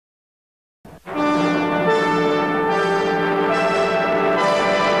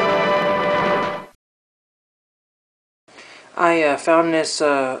I found this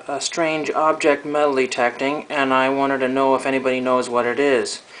a strange object metal detecting, and I wanted to know if anybody knows what it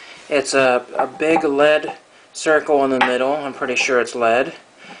is. It's a big lead circle in the middle. I'm pretty sure it's lead,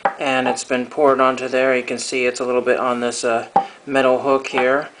 and it's been poured onto there. You can see it's a little bit on this metal hook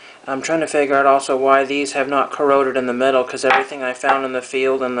here. I'm trying to figure out also why these have not corroded in the middle, because everything I found in the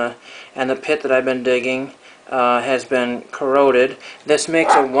field and the pit that I've been digging has been corroded. This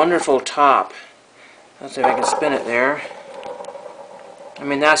makes a wonderful top. Let's see if I can spin it there. I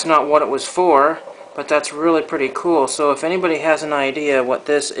mean, that's not what it was for, but that's really pretty cool. So if anybody has an idea what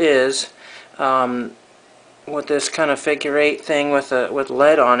this is, what this kind of figure eight thing with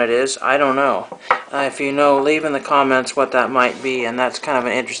lead on it is, I don't know. If you know, leave in the comments what that might be, and that's kind of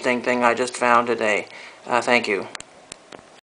an interesting thing I just found today. Thank you.